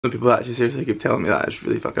The people actually seriously keep telling me that. It's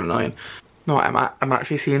really fucking annoying. No, I'm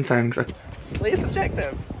actually seeing things. Slay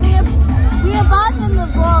subjective. We abandoned the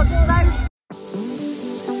vlog.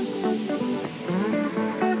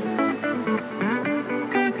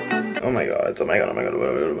 Oh my god, oh my god, oh my god,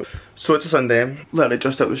 oh my god. So it's a Sunday, literally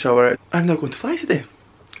just out of the shower. I'm now going to fly today.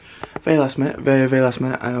 Very last minute, very last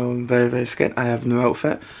minute. I know I'm very scared. I have no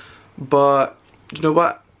outfit. But, do you know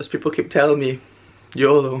what? As people keep telling me,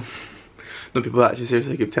 YOLO. No, people actually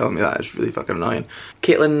seriously keep telling me that. It's really fucking annoying.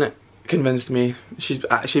 Caitlin convinced me. She'd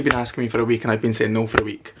been asking me for a week and I've been saying no for a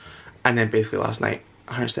week. And then basically last night,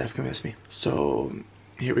 her and Steph convinced me. So,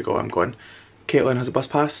 here we go, I'm going. Caitlin has a bus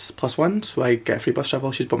pass +1, so I get free bus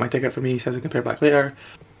travel. She's bought my ticket for me, says I can pay her back later.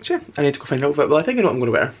 So yeah, I need to go find an outfit. Well, I think I know what I'm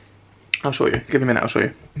going to wear. I'll show you. Give me a minute, I'll show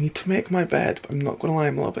you. I need to make my bed, but I'm not going to lie,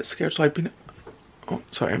 I'm a little bit scared. So I've been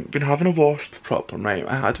having a wasp problem, right?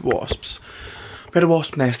 I had wasps. We had a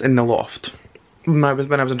wasp nest in the loft when I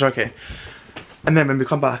was in Turkey. And then when we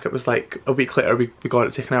come back, it was like a week later we got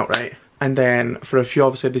it taken out, right? And then for a few,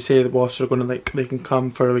 obviously they say the wasps are going to like, they can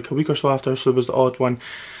come for like a week or so after, so it was the odd one.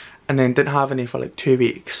 And then didn't have any for like 2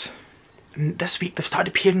 weeks. And this week they've started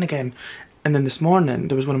appearing again. And then this morning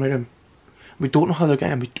there was one in my room. We don't know how they're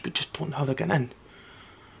getting in, we just don't know how they're getting in.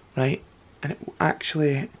 Right? And it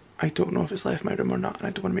actually, I don't know if it's left my room or not, and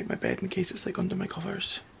I don't want to make my bed in case it's like under my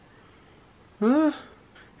covers.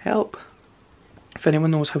 Help. If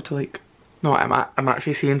anyone knows how to like... No, I'm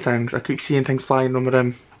actually seeing things. I keep seeing things flying around my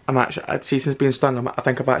room. I'd see since being stung, I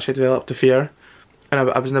think I've actually developed a fear.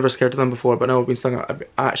 And I was never scared of them before, but now I've been stung, I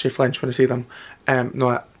actually flinch when I see them. No,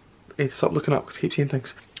 I need to stop looking up because I keep seeing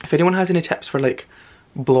things. If anyone has any tips for like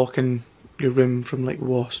blocking your room from like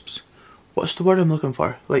wasps, what's the word I'm looking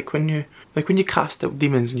for? Like when you cast out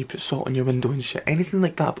demons and you put salt on your window and shit, anything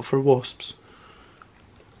like that but for wasps,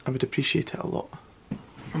 I would appreciate it a lot.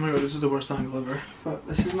 Oh my god, this is the worst angle ever. But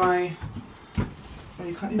this is my... Oh,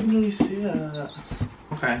 you can't even really see it.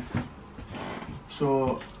 Okay.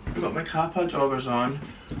 So, I've got my Kappa joggers on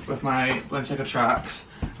with my Balenciaga tracks,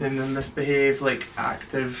 and then this Behave like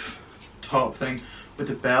active top thing with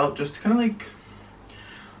the belt, just to kind of like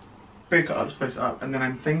break it up, spice it up. And then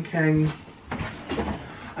I'm thinking,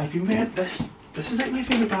 I've been wearing this is like my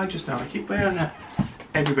favourite bag just now. I keep wearing it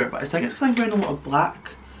everywhere, but I think it's because I'm wearing a lot of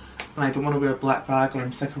black and I don't want to wear a black bag, or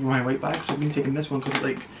I'm sick of my white bag, so I've been taking this one because it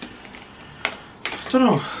like, I don't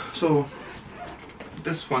know. So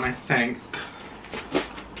this one, I think,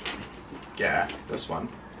 yeah, this one.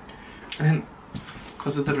 And then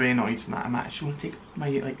because of the Raynoids and that, I'm actually going to take my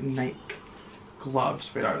like Nike gloves.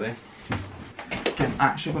 Where are they? Okay, I'm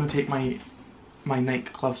actually going to take my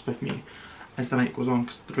Nike gloves with me as the night goes on,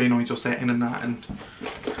 because the Raynoids are setting in that, and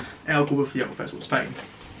I'll go with the outfit, so it's fine.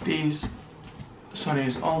 These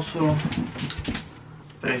sunnies also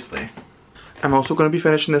very slay. I'm also going to be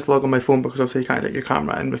finishing this vlog on my phone because obviously you can't take your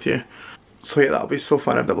camera in with you. So yeah, that'll be so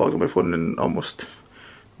fun. I've been vlogging on my phone in almost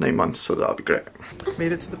 9 months, so that'll be great.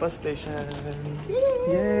 Made it to the bus station.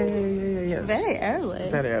 Yay! Yes. Very early.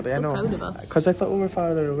 Very early, so I know. Proud of us. Because I thought we were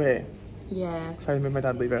farther away. Yeah. So I made my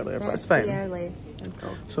dad leave earlier, but it's fine. Early.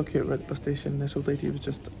 So cute. We're at the bus station. This old lady was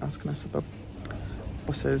just asking us about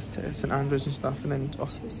buses to St Andrews and stuff, and then she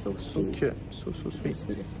was so cute, so sweet. The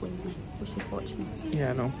sweetest lady. She's watching us. Yeah,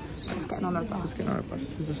 I know. She's getting on our bus. She's getting on our bus.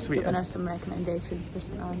 She's the sweetest. Giving her some recommendations for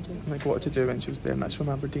St Andrews. Like what to do when she was there, and that's from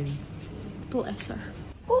Aberdeen. Bless her.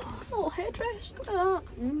 Oh, little headrest. Look at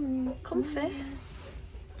that. Comfy.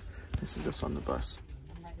 This is us on the bus.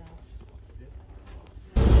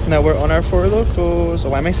 Now we're on our Four Locos. Oh,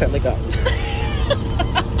 why am I sitting like that?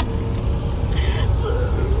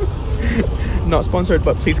 Not sponsored,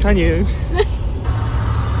 but please can you? She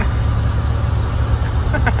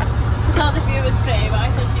thought the view was pretty, but I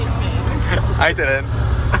thought she was pretty. I didn't.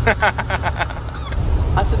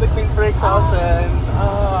 I said the Queensferry crossing.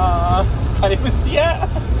 Can't even see it.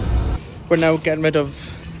 We're now getting rid of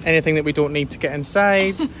anything that we don't need to get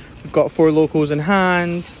inside. We've got Four Locos in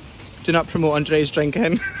hand. Do not promote underage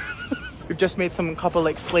drinking. We've just made some couple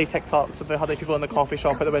like slay TikToks of the other people in the coffee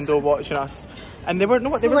shop at the window watching us, and they were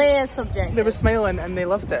Slay is subjective. They were smiling and they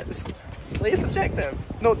loved it. Slay is subjective.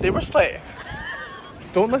 No, they were slay.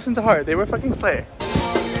 Don't listen to her. They were fucking slay.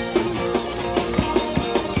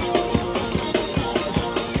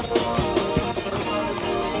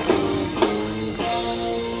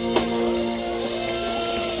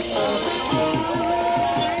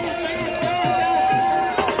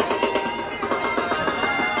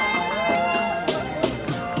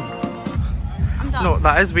 No,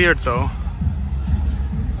 that is weird though.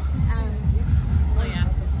 So yeah.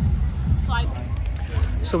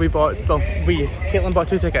 So we bought, well, Caitlin bought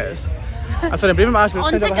 2 tickets. I said, I'm braving my ass, we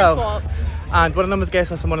just kind of a hill. and one of them was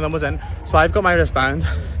guest list and one of them wasn't. So I've got my wristband,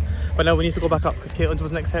 but now we need to go back up because Caitlin's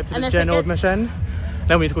wasn't accepted at general admission.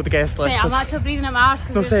 Now we need to go to guest list. Wait, I'm actually breathing at my arse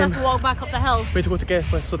because we just have to walk back up the hill. We need to go to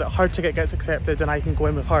guest list so that her ticket gets accepted and I can go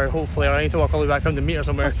in with her, hopefully, or I need to walk all the way back around and meet her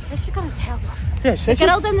somewhere. She's gonna tell them. Yeah, she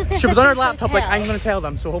was on her laptop like, I'm gonna tell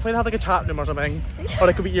them, so hopefully they have like a chat room or something. Or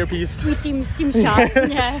it could be earpiece. We teams chat,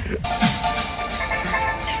 yeah.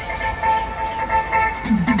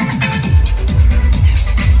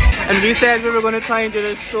 And we said we were going to try and do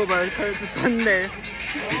this sober because it's a Sunday.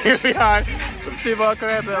 Here we are with two vodka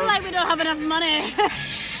Red Bulls. We're like we don't have enough money.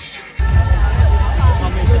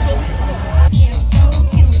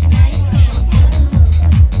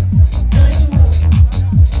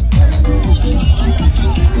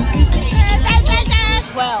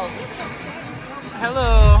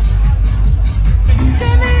 Hello.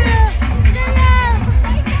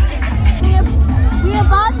 We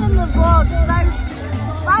abandoned the vlog, so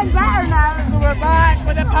I'm better now. So we're back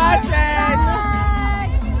with a passion.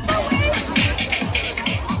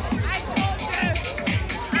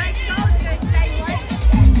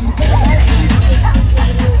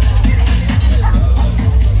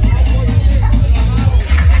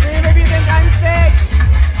 Maybe you think I'm sick.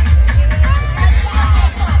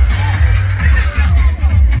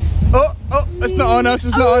 Oh, it's not on us,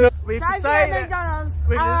 it's not on us. We've decided.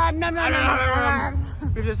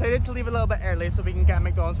 We've decided to leave a little bit early so we can get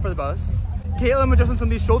McDonald's for the bus. Caitlin, we're just on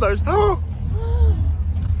somebody's shoulders. To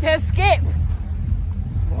escape.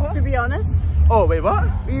 What? To be honest. Oh, wait, what?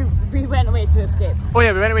 We went away to escape. Oh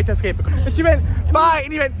yeah, we went away to escape. She went, bye,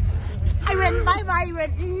 and he went, I went, bye bye, he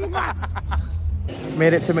went,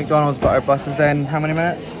 Made it to McDonald's, but our bus is in how many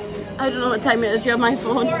minutes? I don't know what time it is, you have my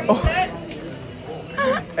phone. Oh.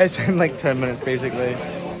 It's in like 10 minutes basically.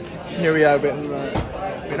 Here we are waiting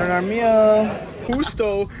on our meal. Who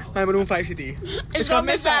stole my Maroon 5 CD? It's got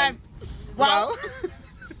missing. Well.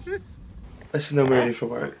 This is now ready for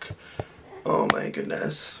work. Oh my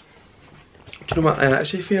goodness. Do you know what? I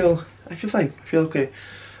actually feel fine. I feel okay.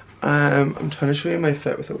 I'm trying to show you my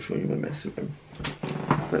fit without showing you my messing room.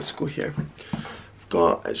 Let's go here.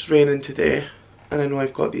 It's raining today, and I know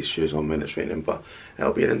I've got these shoes on when it's raining, but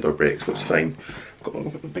it'll be an indoor break, so it's fine. I've got my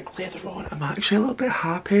big leather on. I'm actually a little bit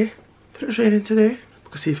happy that it's raining today,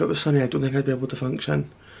 because see, if it was sunny I don't think I'd be able to function,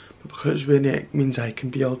 but because it's raining it means I can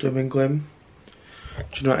be all doom and gloom. Do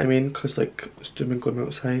you know what I mean? Because like it's doom and gloom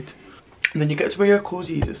outside, and then you get to wear your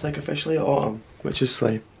cozies. It's like officially autumn, which is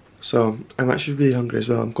slay. So I'm actually really hungry as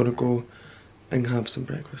well. I'm gonna go and have some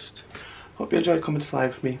breakfast. Hope you enjoyed coming to fly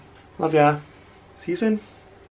with me. Love ya. See you soon.